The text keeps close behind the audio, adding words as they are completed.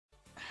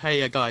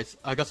Hey guys,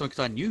 I got some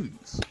exciting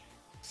news.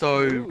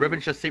 So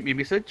Ribbon just sent me a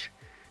message.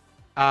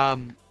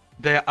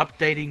 They're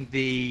updating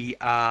the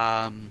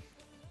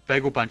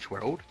Bagel Bunch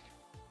world.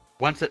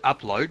 Once it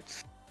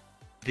uploads,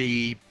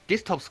 the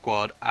desktop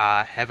squad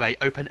have a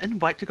open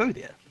invite to go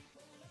there.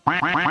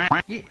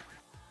 Yeah,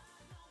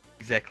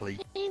 exactly.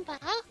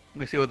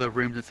 We see all the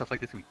rooms and stuff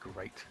like this. Would be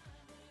great.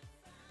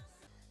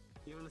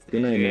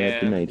 Good night,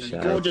 Matt. Good night,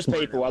 Shai. Gorgeous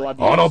people, I love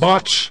you.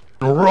 Autobots,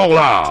 roll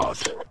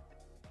out!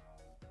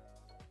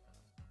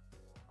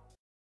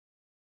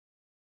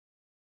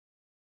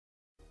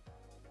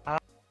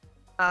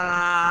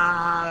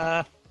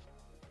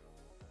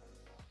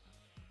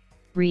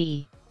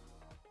 Re.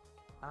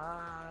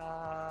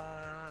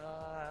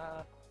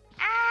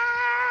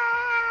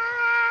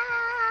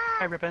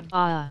 Hi, Ribbon.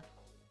 The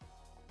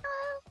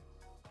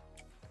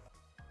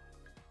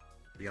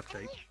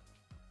update.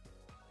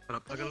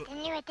 This is the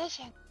new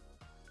edition.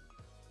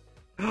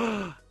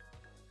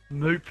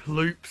 Moop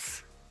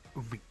loops.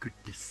 Oh my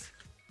goodness.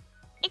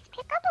 It's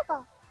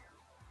pickupable.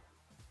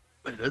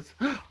 It is?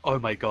 Oh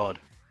my god.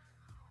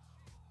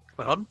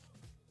 Wait on.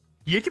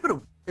 You actually put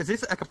a... Is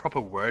this like a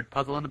proper word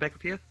puzzle on the back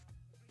of here?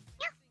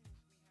 Yeah.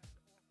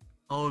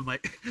 Oh my...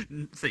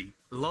 See.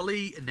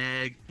 Lolly,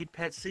 Nag,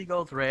 Headpat,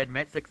 Seagulls, Rad,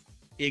 Matsix,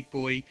 Egg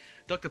Boy,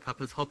 Dr.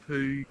 Puppas,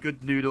 Hopoo,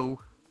 Good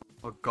Noodle...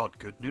 Oh god,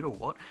 Good Noodle,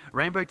 what?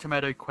 Rainbow,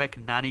 Tomato, Quack,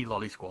 Nani,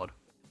 Lolly Squad.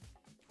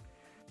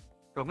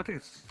 So I'm gonna take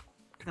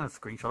a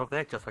screenshot of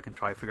that just so I can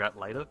try to figure out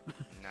later.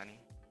 Nani?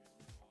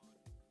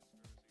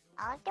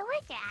 All of the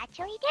words are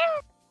actually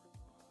there.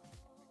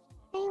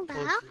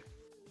 Rainbow.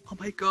 Oh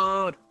my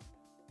god!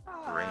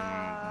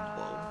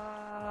 Rainbow.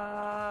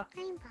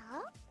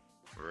 Rainbow.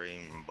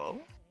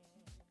 Rainbow.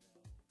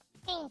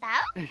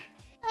 Rainbow.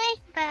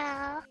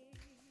 Rainbow.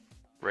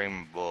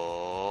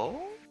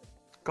 Rainbow.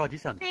 God, you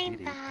sound Rainbow.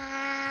 giddy.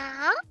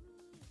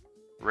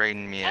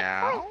 Rain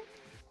meow.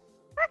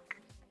 Look.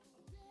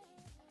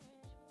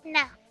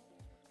 No.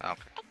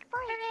 Okay.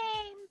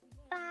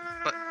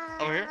 Rainbow. But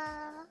over here?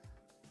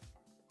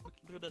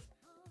 Look at this.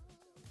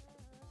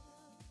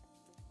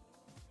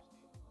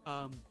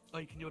 Oh,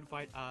 can you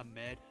invite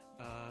Mad,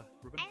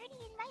 Ruben? I already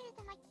invited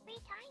them like 3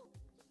 times.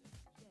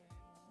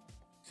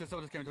 So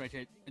someone just came into my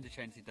into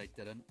chat and they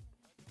didn't.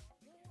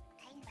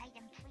 I invited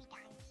them 3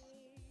 times.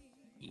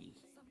 Yeah.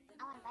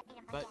 I'll invite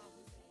them But- again.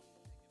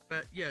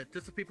 But yeah,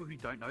 just for people who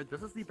don't know,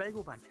 this is the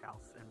Bagel Bunch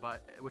house,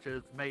 which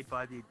is made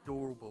by the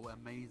adorable,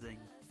 amazing,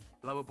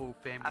 lovable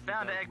family. I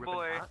found of Egg Ribbon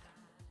Boy. Hart.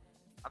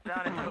 I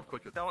found it. Of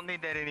course you- Don't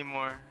need that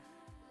anymore.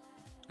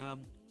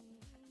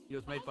 It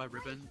was made by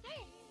Ribbon.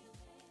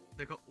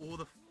 They got all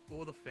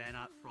the fan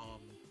art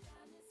from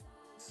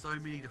so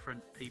many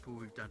different people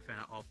who've done fan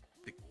art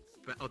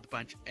of the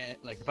bunch,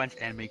 like the bunch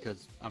and me,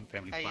 because I'm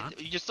family Hey, plant.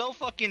 you're so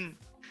fucking.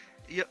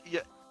 You're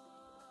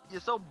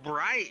so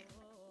bright.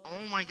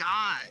 Oh my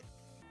god.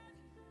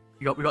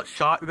 We got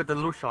Shai. We got the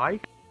little Shai.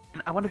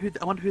 And I wonder who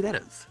that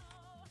is.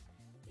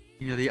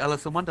 You know, the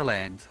Alice in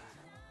Wonderland,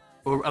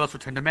 or Alice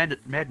Return to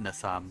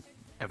Madness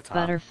avatar.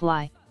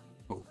 Butterfly.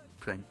 Oh,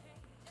 thing.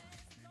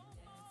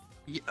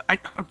 Yeah,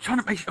 I'm trying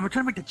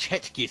to make the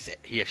chat guess it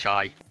here,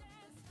 Shai.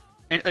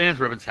 And it's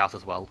Ribbon's house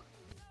as well.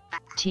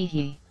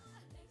 Teehee.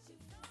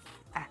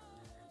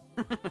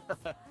 I'm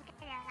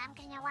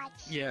gonna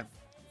watch Yeah.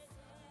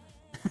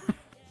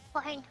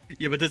 porn.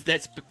 Yeah, but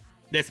that's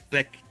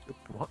black.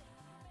 What?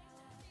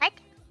 What?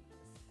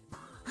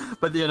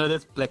 But you know,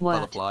 that's Black What?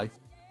 Butterfly.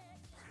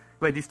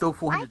 Wait, there's still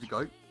 400 to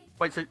go.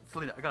 Wait, so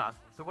Selena, I gotta ask.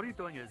 So what are you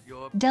doing? Is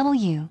you're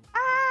W.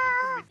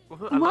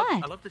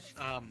 I love this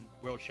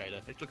world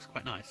shader. It looks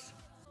quite nice.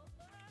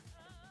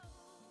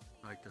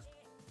 Like this.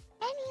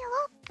 Let me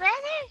look,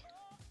 brother.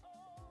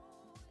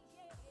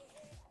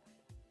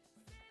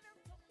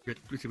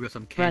 We got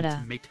some canned Brother.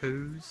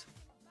 tomatoes.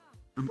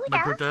 My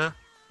Brother? brother.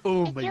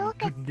 Oh Did my you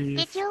look at-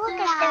 goodness. Did you look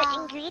at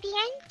the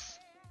ingredients?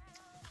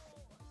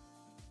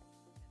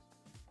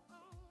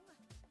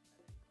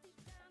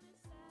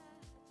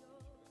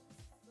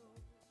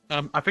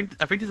 I think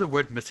there's a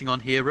word missing on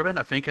here, Ribbon.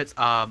 I think it's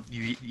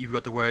you've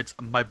got the words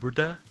my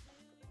brother.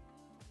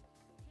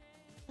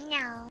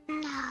 No.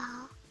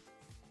 No.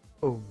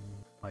 Oh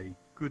my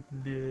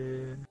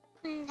goodness.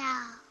 No.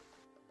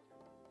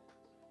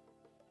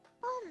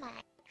 Oh my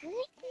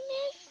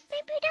goodness,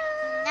 my brother.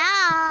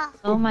 No.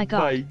 Oh my god.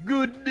 My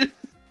goodness.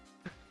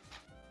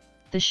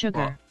 The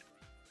sugar.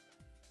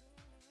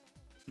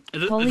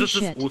 Is Holy this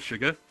shit. all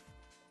sugar?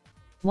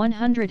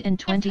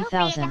 120,000.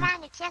 Appropriate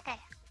amount of sugar.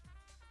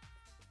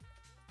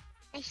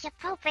 It's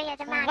appropriate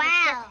amount of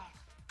sugar.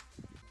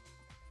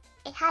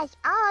 It has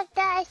all of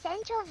the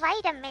essential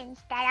vitamins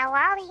that a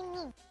lolly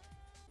needs.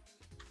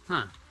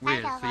 Huh.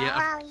 Weird. Part of So a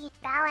yeah. lolly's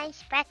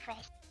balanced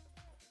breakfast.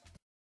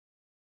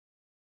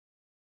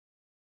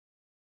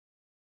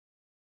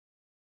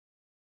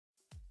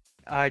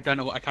 I don't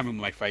know. I can't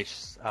remember my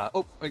face.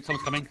 Oh, wait,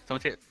 someone's coming.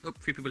 Someone's here. Oh, a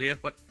few people here.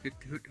 What?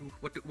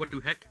 What do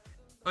heck?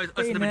 Oh, it's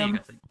Hey, the ma'am.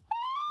 Maniac, I think.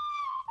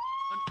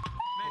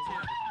 Matt's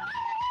here.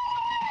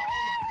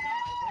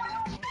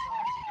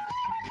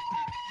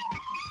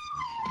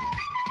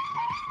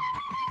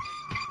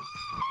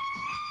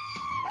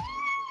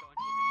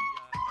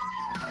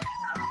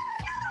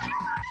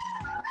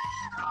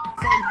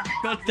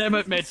 God damn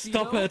it, Matt,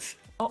 stop it!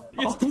 Oh,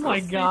 It's oh my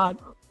disgusting. god.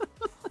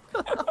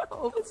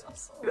 Oh,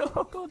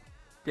 God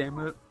damn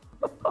it.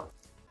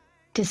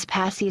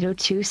 Despacito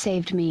 2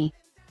 saved me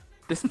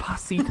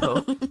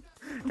Despacito.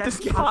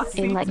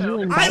 Despacito. and let you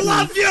I invite me.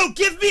 love you!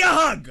 Give me a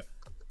hug!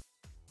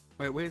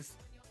 Wait, where's...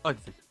 Oh,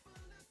 this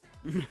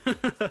is...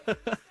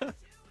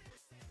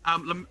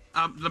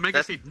 Lamega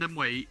That's- said,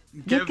 Nimue,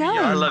 You're give going.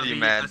 your I love you, mummy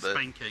man, a but-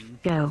 spanking.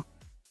 Go.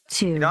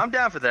 2. No, I'm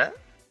down for that.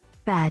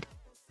 Bed.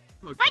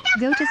 Oh, God.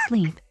 Go to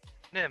sleep.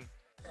 Nim.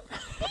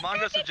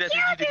 Mongo suggested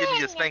you to give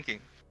me a spanking.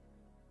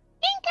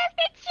 Think of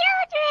the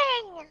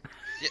children!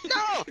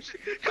 No!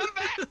 Come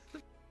back!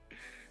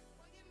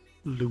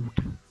 Loot.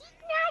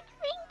 Not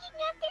thinking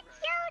of the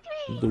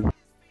children!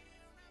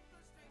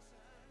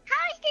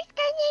 How is this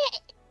gonna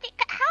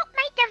help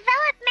my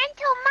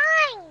developmental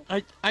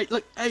mind?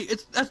 Look, hey,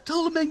 that's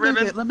tell Lamango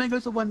Ribbon. that.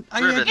 Lamango's the one.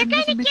 Ribbon. You're I'm just a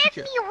gonna give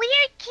messenger. me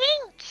weird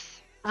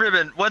kinks!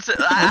 Ribbon, what's it?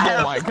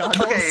 Oh my god,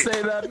 don't Okay.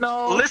 say that,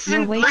 no! Listen,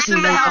 You're way listen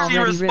too to late how she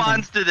already,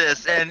 responds to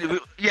this, and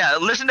yeah,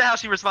 listen to how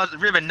she responds.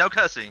 Ribbon, no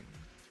cussing.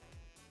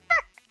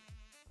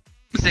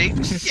 See,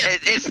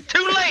 it's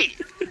too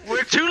late.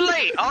 We're too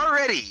late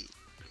already.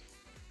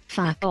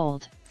 Fuck.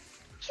 Old.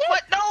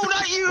 What? No,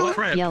 not you. What?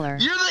 Crap. Yeller.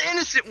 You're the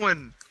innocent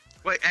one.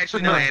 Wait,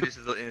 actually, no, Andis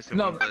is the innocent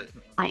No. one. But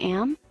I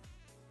am?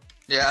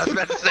 yeah, I was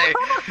about to say,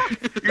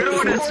 you're the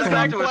one that sent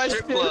back to a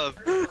strip club.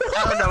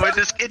 I don't know.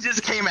 It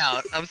just came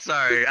out. I'm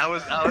sorry. I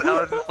was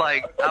just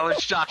like, I was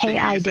shocked. Hey,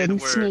 that I you said the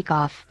didn't word. sneak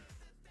off.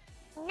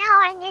 No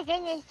one is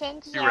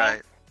innocent here. You're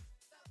right.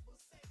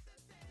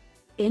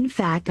 In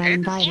fact, I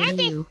invited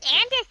you.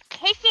 Andis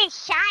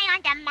kisses Shai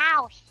on the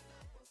mouth.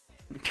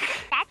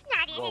 That's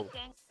not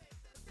innocent.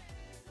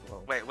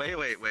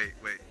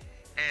 Wait.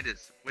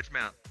 Andis, which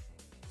mouth?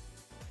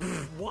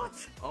 What?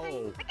 Oh,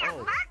 What the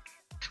fuck?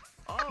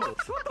 oh,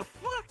 what the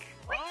fuck?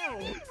 What do you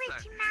mean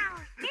which sorry.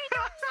 mouth? There's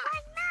only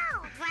one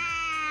mouth.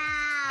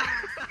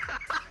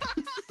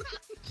 Wow.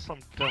 Some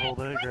deviled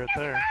egg right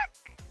there.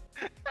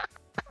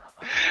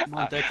 Come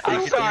on, Dex, I'm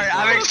take it sorry. easy.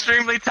 I'm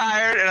extremely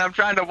tired, and I'm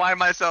trying to wind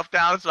myself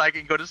down so I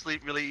can go to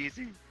sleep really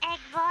easy. Egg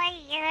boy,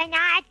 you're an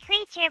odd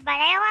creature, but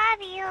I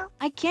love you.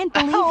 I can't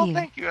believe Oh, you.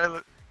 thank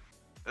you.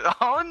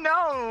 Oh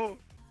no.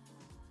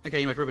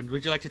 Okay, my Ruben,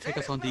 would you like to take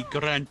us on the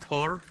grand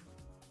tour?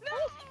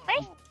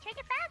 First, to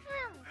the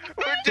bathroom.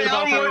 We're the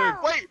down. bathroom.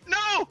 Wait,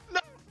 no.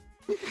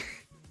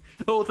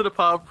 All to the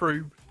pub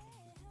room.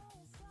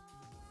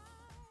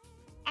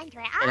 And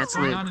we're That's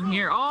all lit. Not in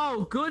here.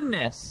 Oh,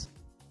 goodness.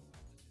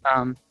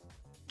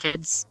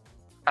 Kids,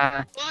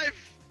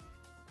 Life.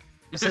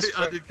 is this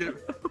I did get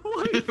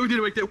it. We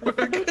didn't make that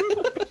work.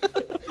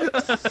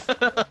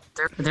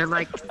 they're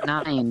like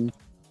 9.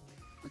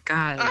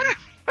 God.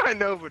 I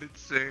know what it's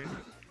saying.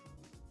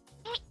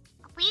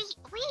 we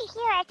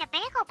here at the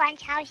Bagel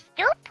Bunch house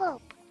do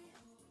poop.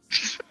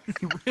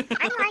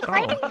 Unlike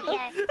Raven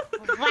here.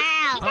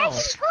 Wow. She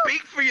doesn't poop.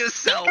 Speak for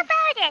yourself. Think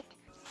about it.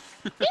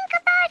 Think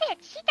about it.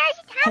 She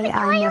doesn't have Hey, a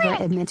I'll never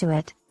toilet. admit to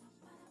it.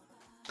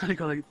 I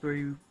got like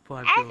 3,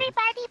 5. Everybody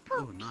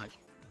Oh, poops. nice.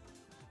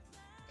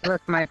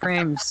 Look, my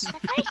frames. The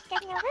first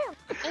in the room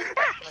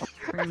is us.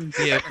 frames.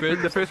 Yeah,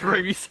 the first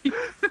room you see.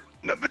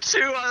 Number 2,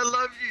 I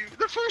love you.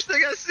 The first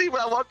thing I see when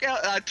I walk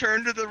out, I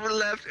turn to the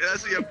left and I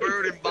see a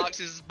bird in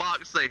Box's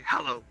box say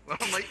hello.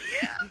 I'm like,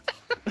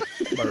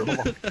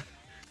 yeah.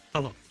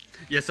 Hello.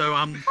 Yeah, so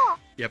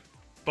yep.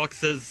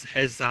 Boxes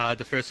has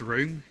the first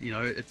room. You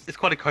know, it's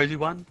quite a cozy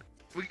one.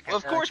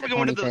 Of course, we're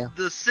going to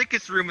the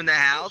sickest room in the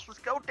house. Let's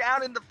go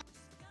down in the.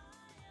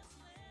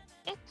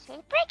 It's a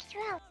brick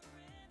room.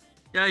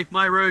 Yay,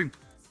 my room.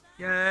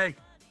 Yay.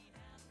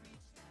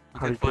 I How do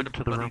can you find a get to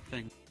the bloody room?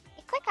 thing.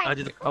 You click I on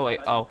did. Oh, wait.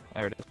 Oh,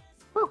 there it is.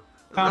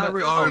 Found a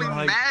room. Oh Only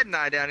my. Mad and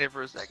I down here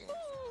for a second.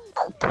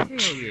 Hell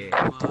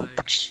yeah. my.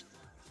 There's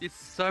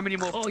so many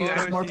more. Oh, yeah,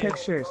 photos more here.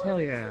 pictures. Hell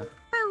yeah.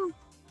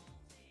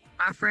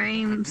 My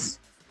frames.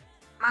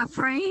 My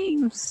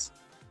frames.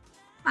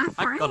 My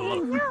I got a lot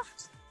of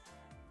frames.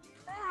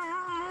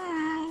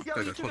 Yo,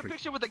 Go, you go, took a perfect.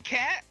 picture with a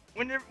cat?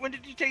 When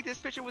did you take this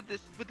picture with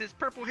this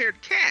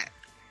purple-haired cat?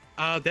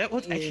 That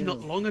was actually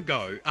not long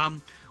ago.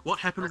 What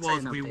happened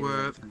was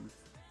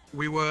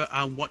we were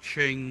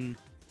watching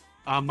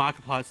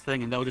Markiplier's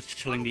thing, and they were just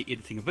chilling there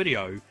editing a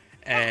video.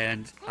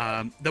 And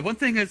the one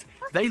thing is,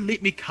 they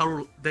let me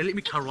cuddle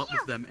up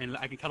with them, and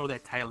I can cuddle their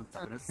tail and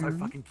stuff, and it's so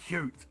fucking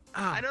cute.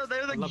 I know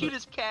they're I the love it.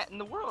 cutest cat in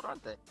the world,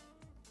 aren't they?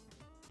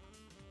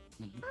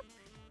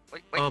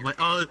 Wait, Oh my!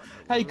 Oh,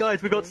 hey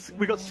guys, we got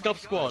Scuff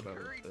Squad.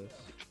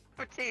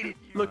 Potato.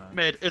 Look,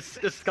 man, it's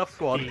Scuff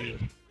Squad.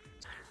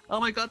 Oh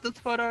my god, this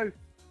photo.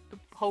 The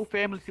whole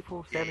family, except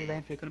for Sally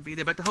Lamphere, gonna be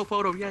there, but the whole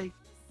photo, yay!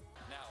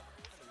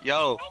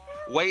 Yo,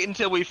 wait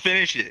until we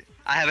finish it.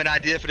 I have an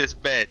idea for this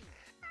bed.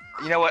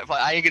 You know what?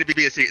 I ain't gonna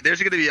be a secret.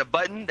 There's gonna be a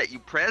button that you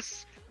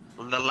press.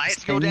 The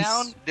lights go Spins?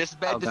 down. This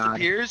bed Oh, God.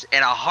 disappears,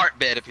 and a heart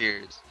bed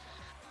appears.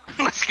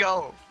 Let's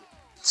go.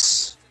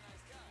 It's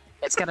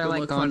gotta Good like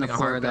luck go on the finding a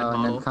floor hard though bed and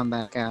model. then come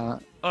back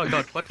out. Oh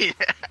god, what? Yeah.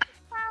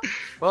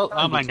 Well,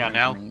 I'm laying down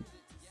now.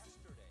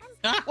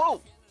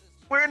 Whoa,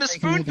 we're in a Hey,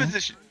 spoon can you go?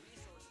 position.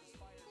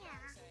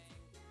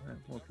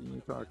 Well, can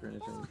you talk or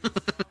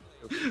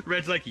anything?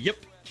 Red's like, yep,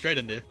 straight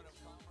in there.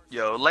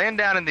 Yo, laying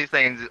down in these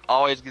things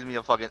always gives me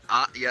a fucking.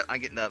 Yeah, I'm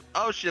getting up.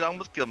 Oh shit, I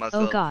almost killed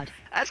myself. Oh god.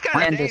 That's kind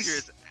of Horrendous.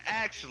 dangerous,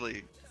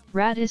 actually.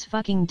 Rat is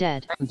fucking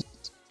dead.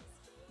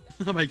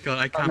 Oh my god,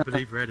 I can't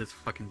believe Red is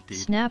fucking dead.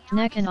 Snap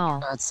neck and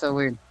all. That's so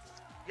weird.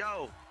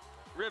 Yo,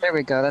 Ribbon, There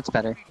we go. That's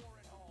better.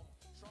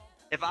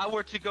 if I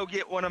were to go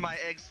get one of my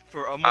eggs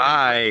for a morning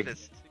I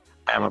breakfast,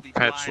 am I a would be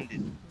pretzel.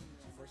 blinded.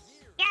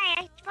 Yeah,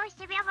 you're supposed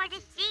to be able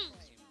to see.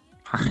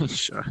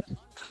 Sure.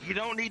 You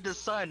don't need the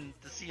sun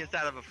to see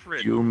inside of a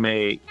fridge. You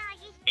may No,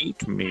 you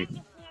eat me see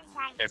inside.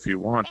 if you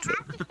want It to.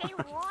 has to stay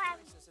warm.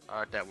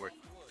 Alright, that worked.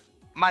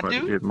 My But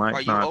dude, it might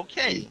are you not.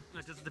 okay?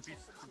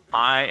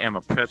 I am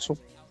a pretzel.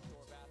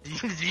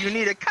 Do you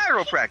need a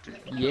chiropractor?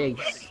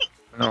 Yes.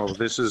 No,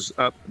 this is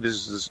up.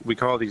 This is we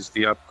call these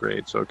the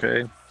upgrades.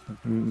 Okay,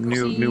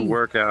 new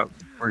workout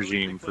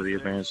regime for the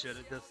advanced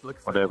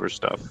whatever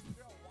stuff.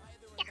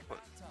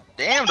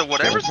 Damn, the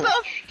whatever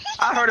stuff?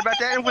 I heard about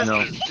that in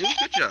Whispers. Dude,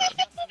 good job.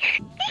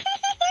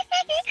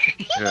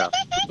 Yeah.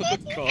 Oh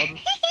god.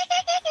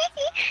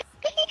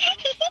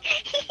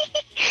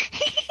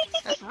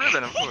 That's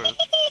Ribbon, of course.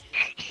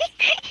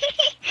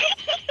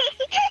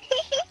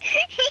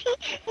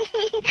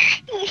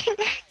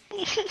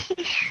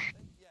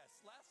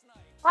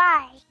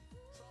 Why?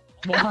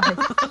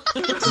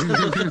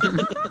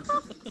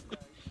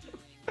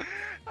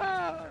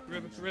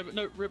 Ribbon,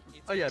 no, Ribbon.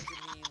 Oh yeah.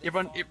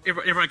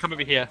 Everyone come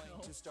over here.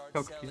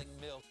 Go,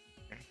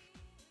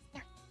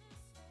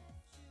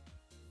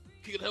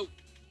 you can help.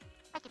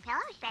 But the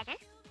pillow's better.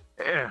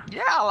 Yeah.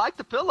 Yeah, I like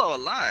the pillow a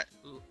lot.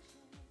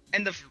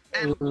 And the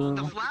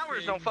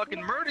flowers don't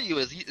fucking murder you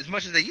as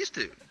much as they used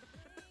to.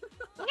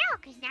 No,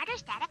 because now they're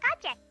static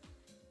objects.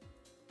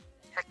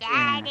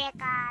 Static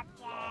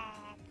objects.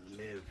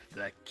 Live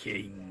the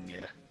king.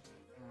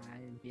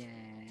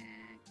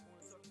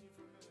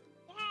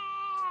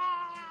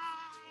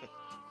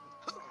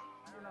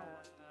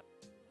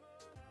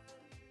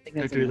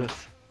 Don't do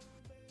this.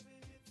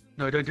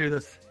 No, don't do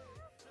this.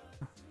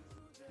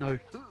 No,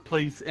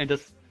 please, end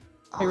us.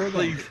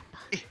 Please.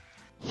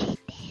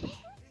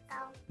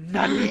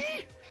 Nani?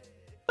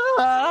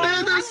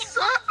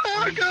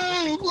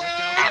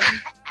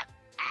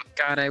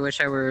 God, I wish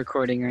I were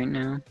recording right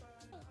now.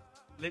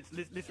 Let's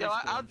Yo,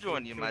 I'll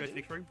join you, Shall we my go to dude.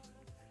 next room?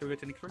 Shall we go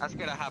to next room? I'm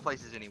scared of high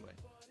places anyway.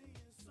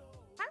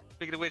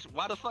 Speaking of which,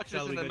 why the fuck is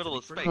Shall this we in the go to middle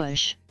of next space? room?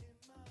 Push.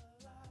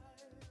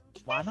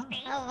 Why not?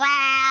 Oh,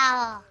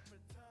 wow.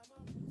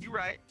 You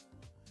right.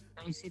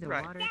 Can you see the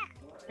Right. water?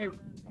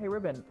 Hey,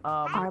 Ribbon.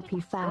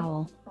 RP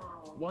foul.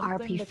 One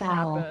RP thing that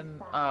foul. can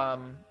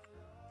happen,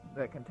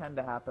 that can tend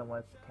to happen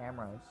with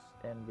cameras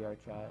in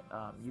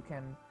VRChat, you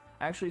can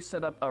actually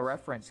set up a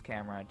reference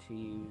camera to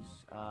use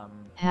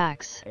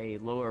Hacks. a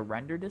lower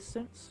render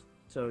distance,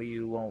 so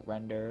you won't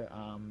render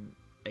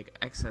like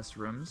excess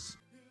rooms.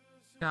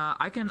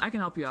 I can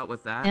help you out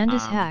with that. And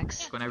his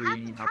hacks. Whenever you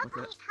need help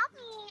with it.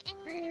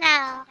 Help me.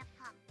 No.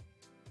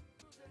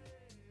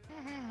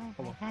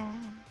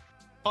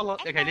 Oh,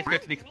 look, okay, let's go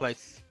to the next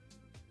place.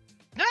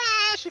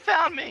 Ah, she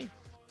found me.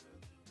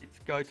 Let's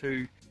go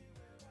to.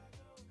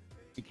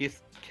 I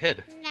guess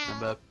kid No.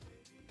 number.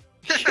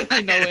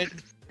 I know it.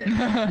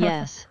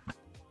 Yes.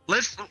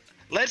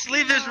 Let's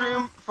leave this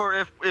room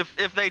for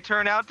if they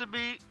turn out to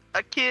be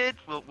a kid,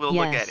 we'll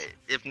look Yes. at it.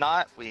 If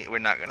not, we're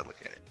not gonna look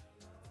at it.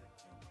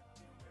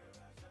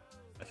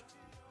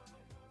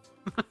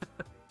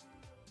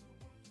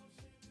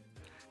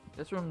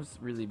 This room's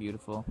really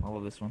beautiful. I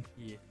love this one.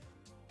 Yeah.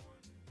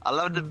 I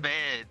love the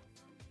bed.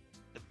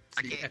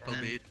 I The can't. apple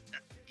bed.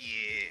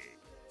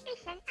 Yeah.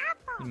 It's an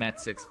apple. Mat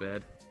 6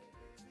 bed.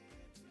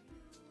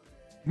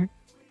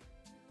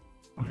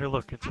 Hey,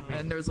 look, it's me.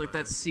 And there's like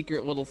that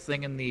secret little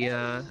thing in the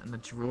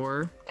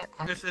drawer.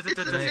 It's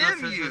an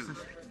MU.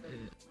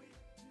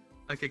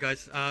 Okay,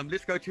 guys.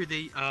 Let's go to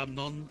the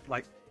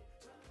non-like.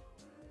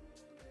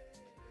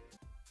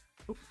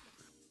 Oh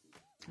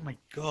my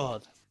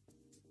god.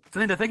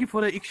 Selena, thank you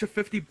for the extra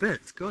 50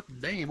 bits. God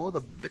damn, all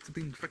the bits have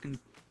been freaking.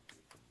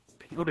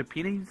 All the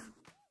pennies.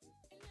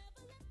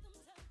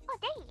 Oh,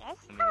 there he is.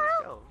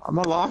 Hello. I'm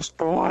a lost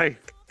boy.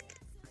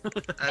 That's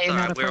Hey,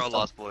 alright. not a We're all pistol.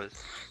 lost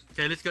boys.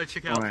 Okay, let's go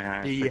check out Oh,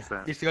 yeah, the. fix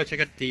that. Let's go check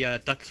out the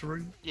ducks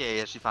room.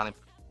 Yeah, she finally.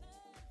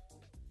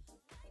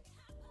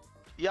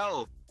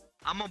 Yo,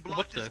 I'm gonna block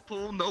What this the-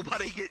 pool.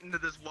 Nobody get into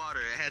this water.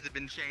 It hasn't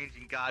been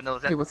changing. God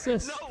knows. Hey, what's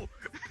this? No.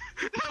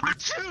 Number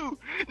 2.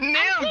 I'm Now.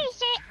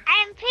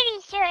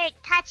 pretty sure it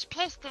touched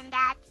piston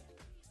that.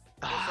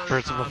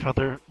 Birds of a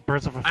feather.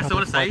 Birds of a I feather still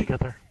wanna fly say-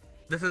 together.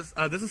 This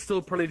is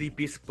still probably the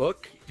best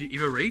book you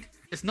ever read.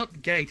 It's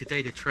not gay to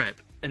date a trap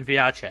in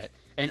VRChat,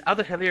 and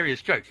other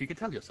hilarious jokes you can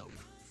tell yourself.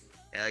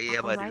 Hell yeah,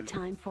 All buddy. right,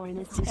 time for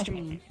an Insta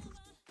stream.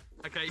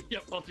 Okay,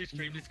 yep, I'll do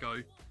stream. Let's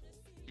go.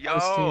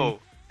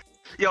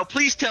 Yo,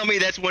 please tell me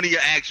that's one of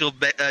your actual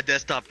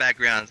desktop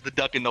backgrounds. The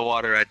duck in the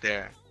water right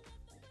there.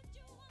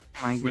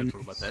 My We'll goodness.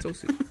 talk about that. So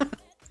sweet.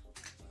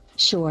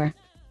 Sure.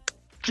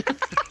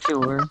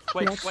 Sure.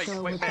 Wait, Let's wait,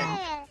 go wait, with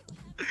man.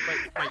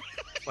 that.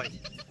 Wait.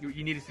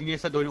 You need to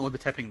start doing all the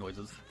tapping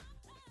noises.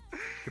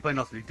 You're playing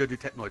nicely. Go do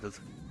tech noises.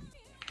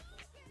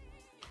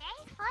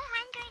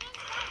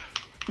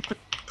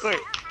 Wait.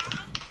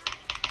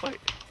 Wait.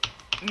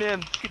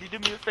 Nim, can you do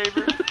me a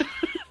favor?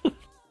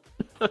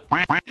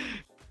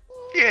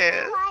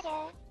 Yes.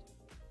 Water.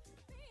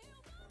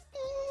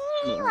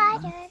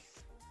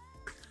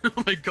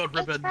 Oh my god,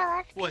 Ribbon.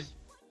 What?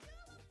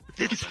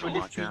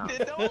 Watch out.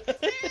 Don't stand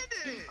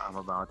it. I'm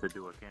about to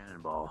do a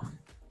cannonball.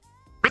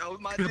 Oh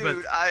my Dude,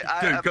 dude,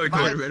 I go,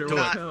 might Ribbon, do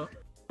not it.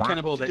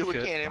 Cannonball that do a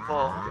shit.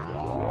 cannonball.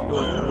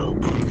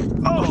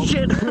 Oh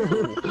shit!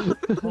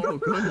 Oh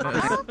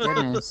goodness.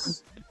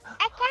 Goodness.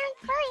 I can't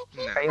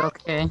fully keep Are you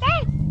okay?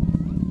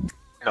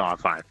 No, I'm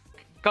fine.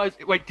 Guys,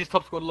 wait, this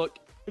top squad, look.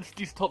 It's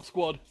this top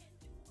squad.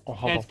 Oh,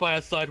 hold Hands on. by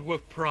our side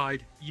with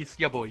pride. Yes,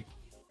 yeah, boy.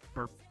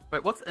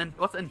 Wait, what's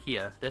in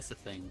here? That's the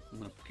thing. I'm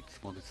gonna pick this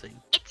one to see.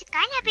 It's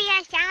gonna be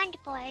a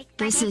soundboard.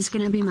 but This is it's-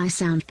 gonna be my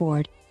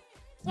soundboard.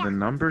 The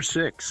number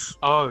 6.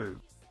 Oh.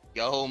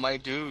 Yo, my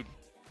dude.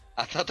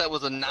 I thought that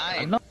was a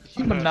 9. Number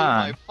You blew 9.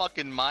 my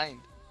fucking mind.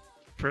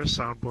 For a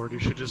soundboard, you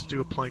should just do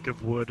a plank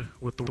of wood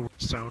with the word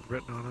sound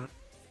written on it.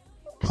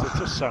 'Cause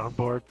it's a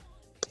soundboard.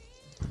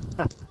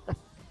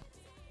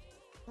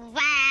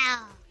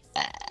 Wow.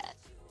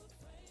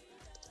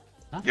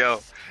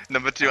 Yo,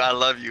 number 2, I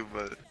love you,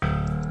 but.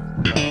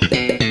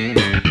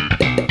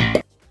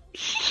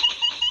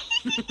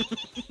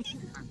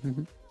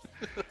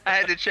 I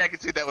had to check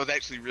and see if that was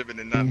actually Ribbon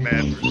and not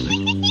Mad for a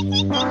second.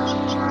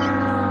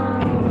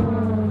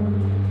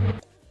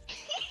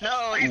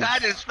 No, he's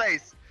hiding his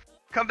face.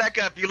 Come back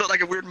up. You look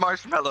like a weird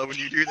marshmallow when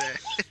you do that.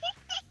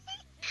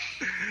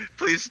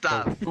 Please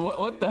stop.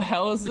 What the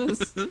hell is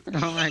this? Oh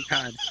my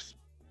god.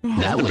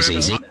 That was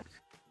easy.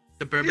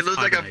 The burp He is looks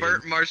like a hibernating.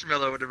 burnt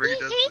marshmallow whenever he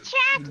does this.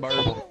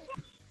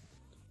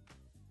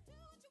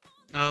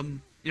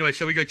 Anyway,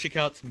 shall we go check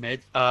out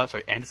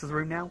Anderson's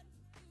room now?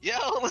 Yo,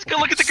 let's go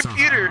look at the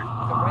computer.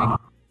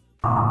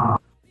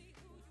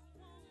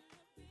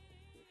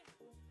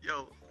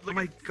 Yo, Oh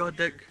my god,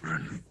 that...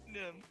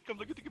 Nim, come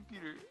look at the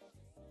computer.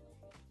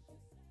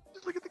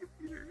 Just look at the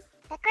computer.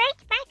 The great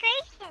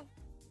migration.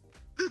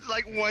 There's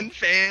like one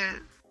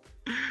fan.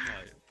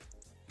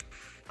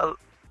 Oh,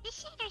 This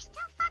shader's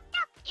still fucked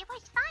up. It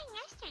was fine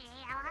yesterday.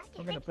 I'll have to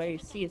We're gonna fix play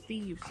it. Sea of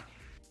Thieves.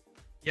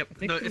 Yep, I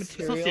think no, the it's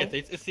not material-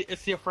 CFD,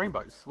 it's CF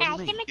Rainbows. What That's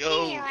do the you mean?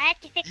 material. Yo, I have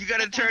to fix you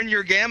gotta it. turn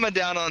your gamma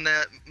down on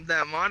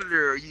that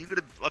monitor, or you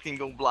gonna fucking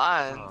go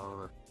blind.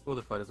 Oh, all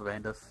the photos of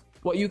Anders.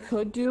 What you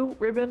could do,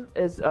 Ribbon,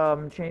 is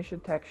change the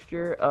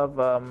texture of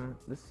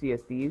the Sea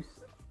of Thieves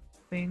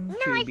thing No,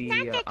 to it's be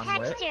not the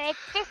unlit. texture. It's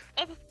just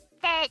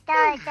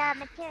the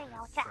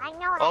material. So I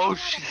know. Oh, I know the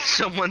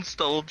someone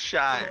stole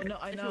Shai. Oh, no,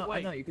 I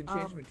know. You can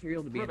change the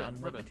material to be an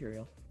unlit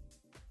material.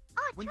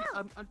 Oh, When true. you,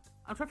 I'm trying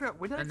to figure out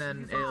when did I And then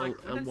see this,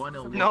 like, when did I one see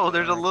will something- No,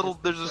 there's a little,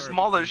 just there's a start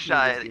smaller to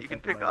Shai see that the you can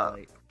effect pick of up.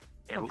 light.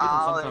 Yeah, we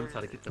Oh, sometimes how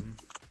to get them.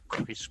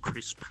 Crisp.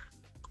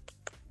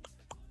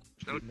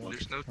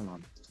 There's no, Hold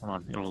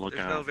on. It'll look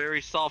there's no out.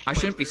 very soft. I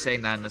shouldn't be place.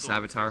 saying that in this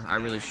avatar. I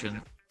really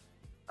shouldn't.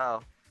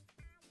 Oh.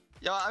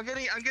 Yo, I'm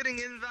getting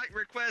invite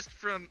request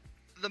from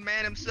the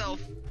man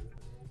himself,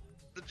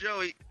 the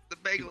Joey, the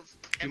Bagels,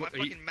 and my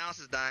fucking mouse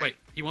is dying. Wait,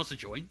 he wants to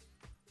join?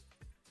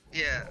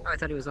 Yeah. Oh, I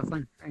thought he was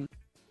offline. Right.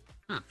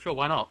 Huh, sure,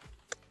 why not?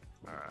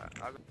 Alright.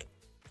 I'll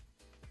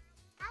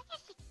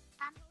just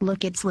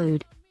Look, it's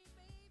lewd.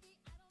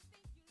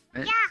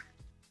 Yeah.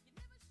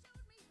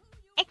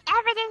 It's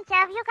evidence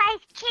of you guys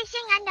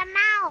kissing on the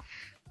mouth.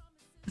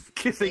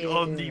 Kissing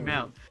on the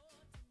mouth.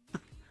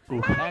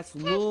 That's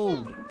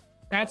lewd.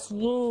 That's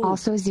lewd.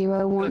 Also,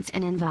 Zero wants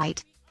an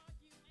invite.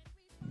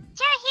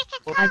 Sure,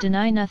 he can I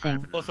deny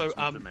nothing. Also,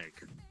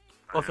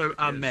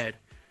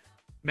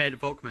 Mad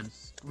Volkman.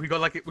 We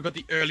got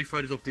the early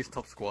photos of this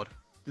top squad.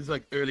 This is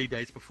like early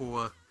days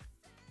before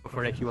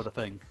it actually was a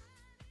thing.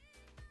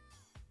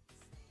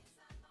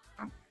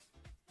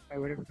 Why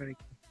would everybody?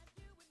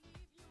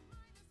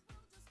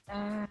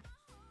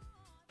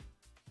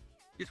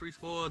 Just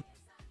respawn.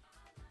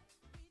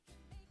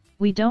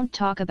 We don't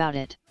talk about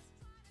it.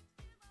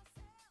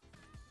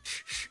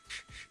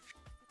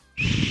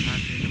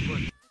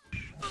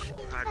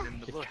 Hiding in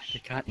the bush. They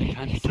can't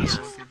see us.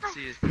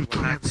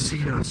 Can't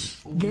see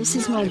us. This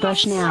is my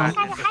bush now.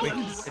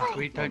 If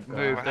we don't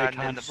move, they hiding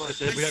in can't. the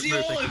bush. If we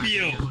don't move, they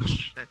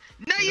can't.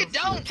 No, you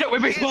don't. Yeah, we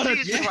You can't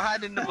spotted. see us, we're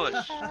hiding in the bush.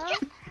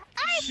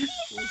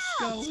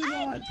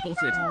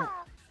 Bullshit.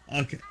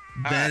 Okay,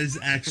 that is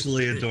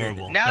actually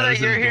adorable. Now that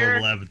is you're an here,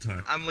 adorable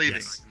avatar. I'm leaving.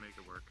 Yes.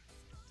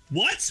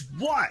 What?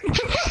 Why?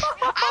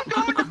 I'm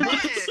going to bed.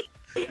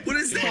 What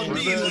does that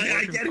mean? Like,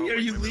 I get here,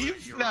 you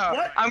leave? No,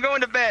 What? I'm going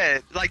to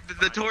bed. Like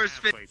the tour's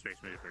finished.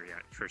 Yeah,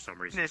 for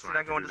some reason. Finished and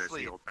I'm going to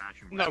sleep.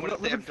 No, I'm going to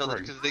stay up till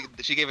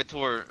because she gave a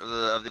tour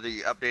of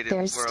the updated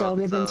There's world, still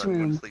Ribbon's so I'm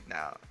going room. to sleep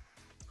now.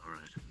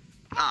 Alright.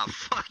 Ah,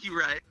 fuck you,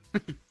 right?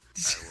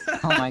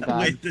 Oh my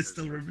god. Wait, there's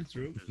still Ribbon's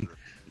room?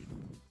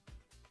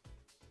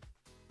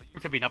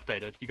 Which have been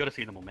updated. You gotta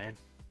see them all, man.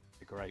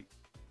 They're great.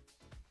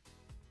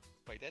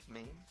 Wait, that's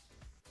me.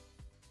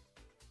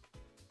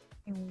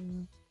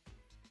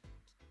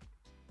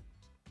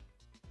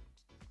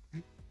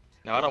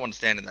 No, I don't want to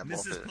stand in that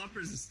Mrs. bullshit.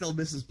 Puppers is still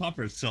Mrs.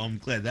 Puppers, so I'm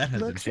glad that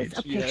hasn't Looks is changed.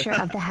 a picture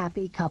of the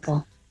happy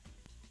couple.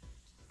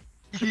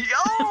 Yo!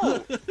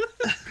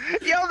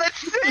 Yo,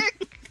 that's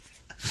sick!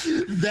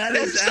 That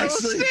is That's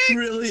so actually sick!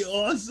 really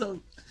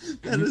awesome.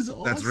 That is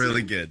awesome. That's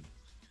really good.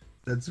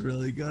 That's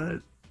really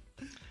good.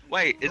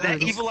 Wait, is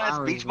that evil ass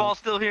beach ball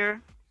still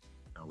here?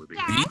 No, we're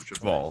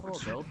Beach ball.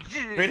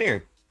 Right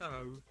here.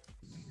 Hello.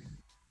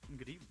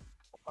 Good evening.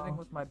 Sitting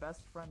with my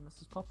best friend,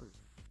 Mrs. Puppers.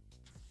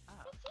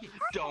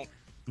 Don't.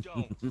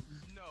 No.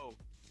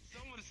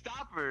 Someone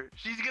stop her.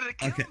 She's gonna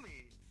kill Okay.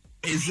 me.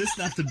 Is this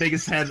not the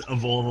biggest head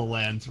of all the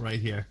land right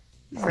here?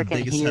 It's the Freaking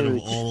biggest head of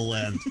huge. all the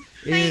land.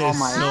 It is Oh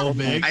my so God.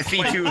 big. I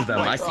see two of them.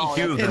 I see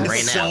two of It them is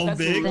right now. so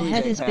big. The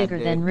head is bigger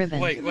than ribbon.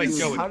 Wait,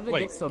 Joey. How did it Wait,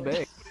 get so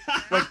big?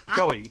 wait,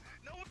 Joey.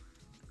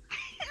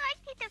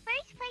 The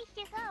first place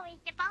to go is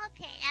the ball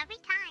pit every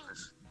time.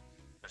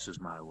 This is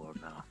my world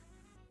now.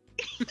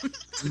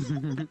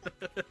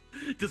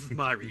 This is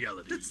my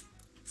reality. It's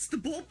the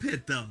ball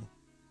pit, though.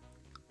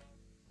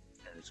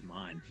 That is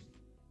mine.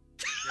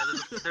 Yeah,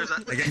 there's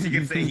a I guess you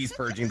can say he's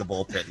purging the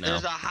bull pit now.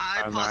 there's a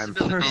high I'm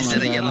possibility purging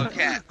that a it. yellow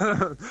cat.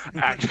 That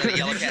a Activate.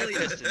 yellow cat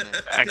pissed in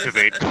there.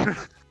 Activate.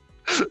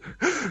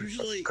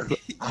 Usually,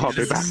 I'll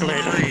be back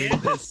later.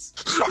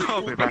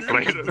 I'll be back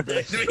later.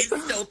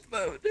 Stealth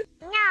mode.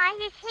 No,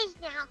 it is his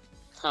now.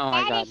 Oh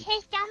my That god. is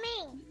his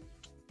domain.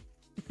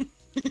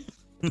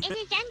 It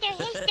is under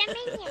his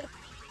dominion.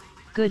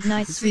 Good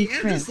night, See, sweet and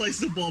prince. just likes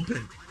the ball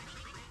pit.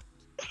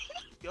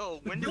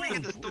 Yo, when do we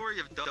get the story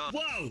of Doug?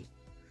 Whoa!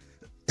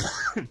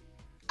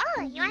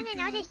 Oh, you want to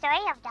know the story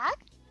of Doug?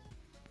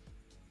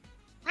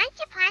 Once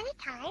upon a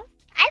time,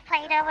 I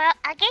played a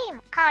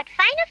game called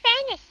Final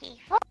Fantasy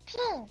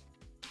 14.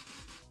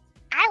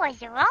 I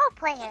was a role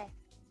player.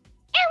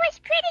 It was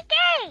pretty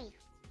gay.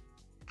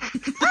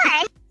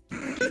 But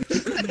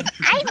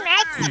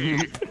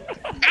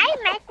I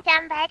met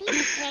somebody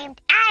named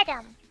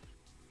Adam.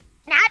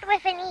 Not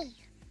with an E,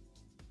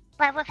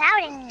 but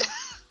without an E.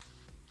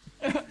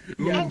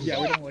 And he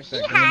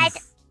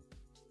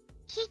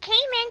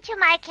came into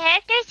my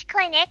character's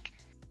clinic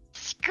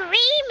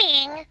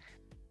screaming,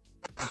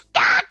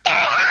 "Doctor,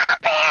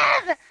 help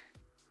him!"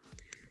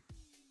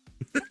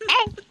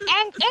 and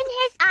in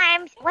his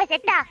arms was a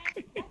duck.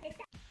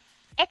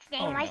 Its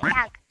name was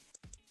Doug.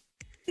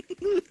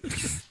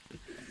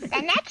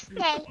 The next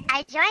day,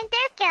 I joined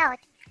their guild,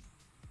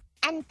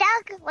 and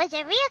Doug was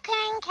a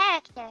reoccurring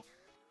character.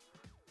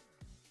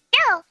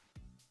 So,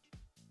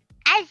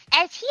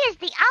 as he is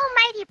the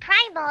almighty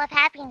primal of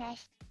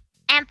happiness,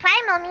 and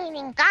primal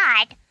meaning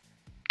God,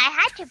 I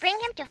had to bring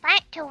him to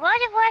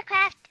World of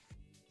Warcraft.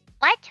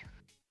 What?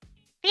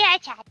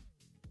 VRChat.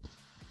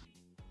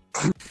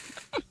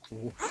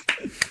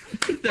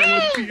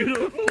 That was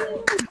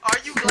beautiful. Are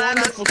you glad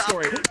I Wonderful stopped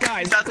story. it?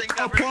 Guys, Nothing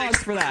applause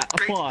for that.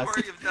 Great Applause.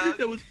 story of Doug.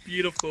 That was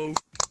beautiful. It's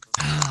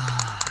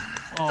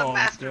a Oh,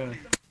 masterpiece.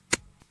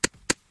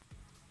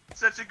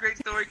 Such a great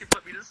story can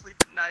put me to sleep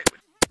at night,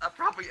 which I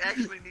probably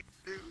actually need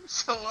to do.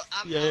 So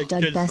I'm Yeah,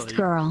 Doug good best sleep.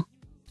 girl.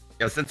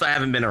 Yo, since I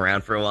haven't been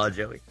around for a while,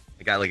 Joey,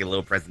 I got like a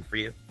little present for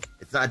you.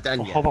 It's not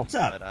done yet. What's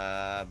up?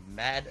 But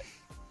Mad.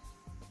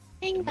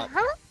 Bing bong.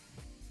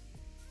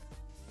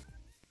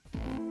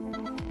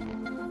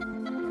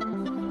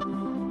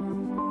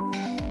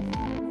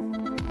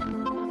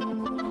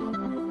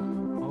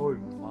 Oh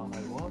my,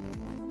 what?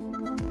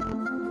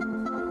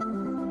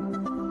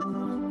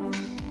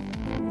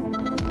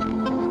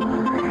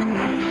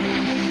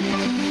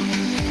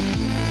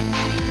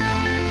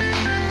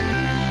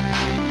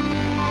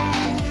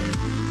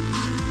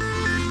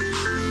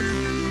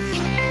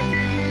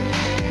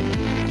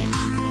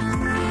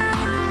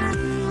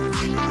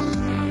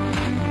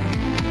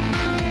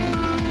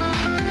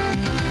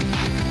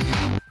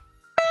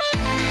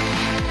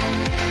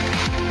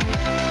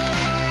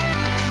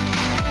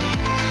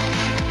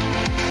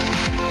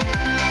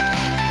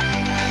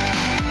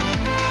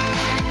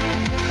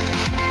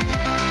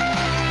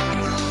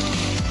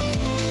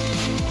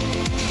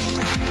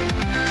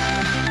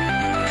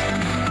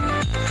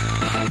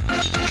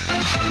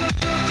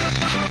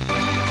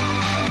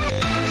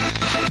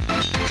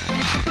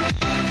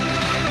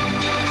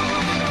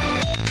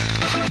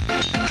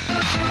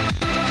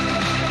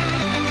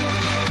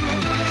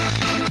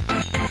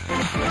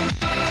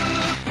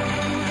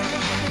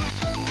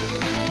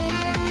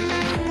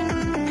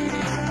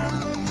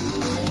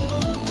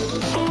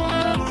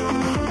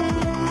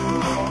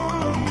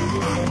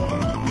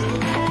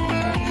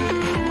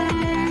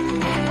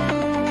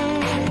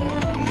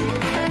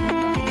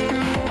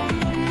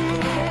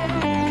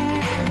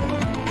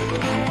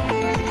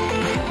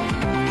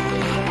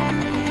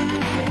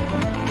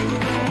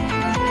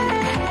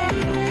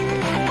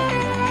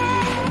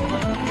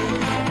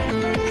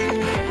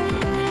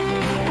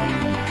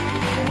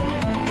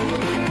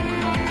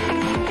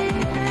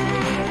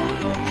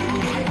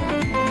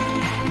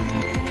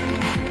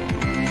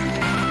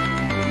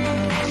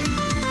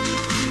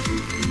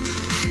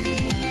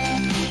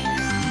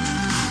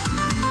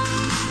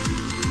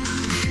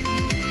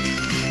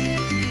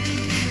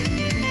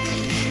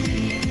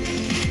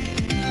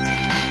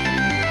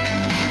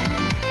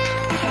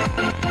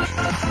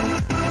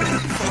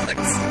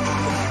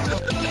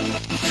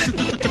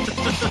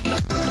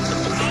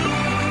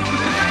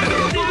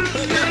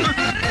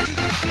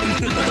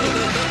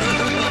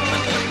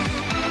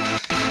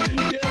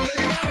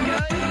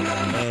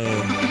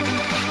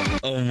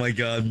 Oh my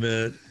god,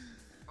 man.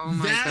 Oh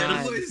my That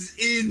god. was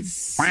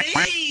insane!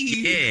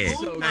 Yeah.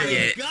 Oh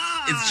my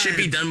god! It should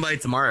be done by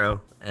tomorrow,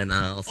 and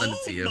I'll send it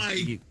to you. Oh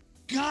my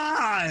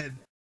god!